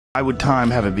Why would time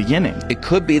have a beginning? It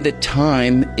could be that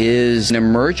time is an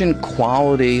emergent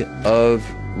quality of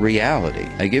reality.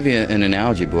 I give you an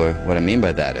analogy, boy. What I mean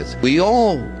by that is we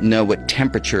all know what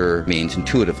temperature means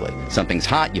intuitively. Something's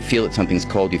hot, you feel it. Something's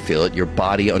cold, you feel it. Your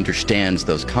body understands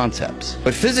those concepts.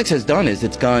 What physics has done is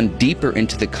it's gone deeper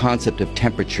into the concept of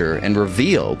temperature and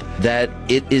revealed that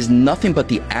it is nothing but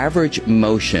the average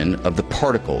motion of the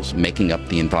particles making up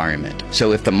the environment.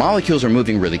 So if the molecules are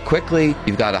moving really quickly,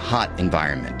 you've got a hot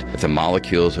environment. If the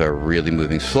molecules are really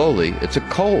moving slowly, it's a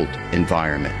cold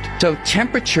environment. So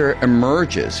temperature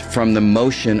emerges from the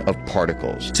motion of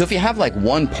particles. So if you have like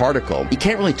one particle, you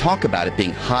can't really talk about it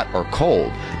being hot or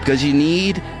cold because you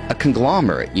need a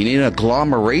conglomerate. You need an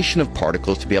agglomeration of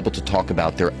particles to be able to talk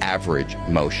about their average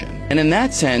motion. And in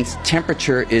that sense,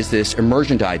 temperature is this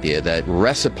emergent idea that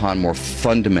rests upon more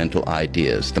fundamental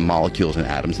ideas, the molecules and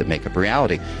atoms that make up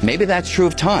reality. Maybe that's true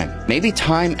of time. Maybe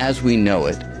time as we know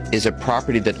it is a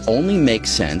property that only makes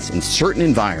sense in certain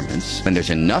environments when there's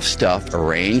enough stuff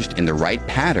arranged in the right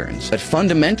patterns. But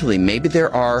fundamentally, maybe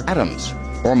there are atoms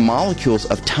or molecules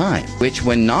of time, which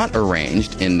when not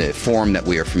arranged in the form that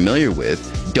we are familiar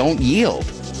with, don't yield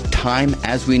time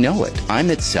as we know it.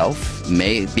 Time itself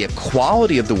may be a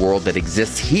quality of the world that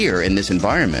exists here in this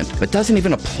environment, but doesn't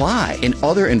even apply in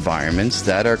other environments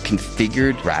that are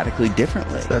configured radically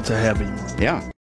differently. That's a heavy one. Yeah.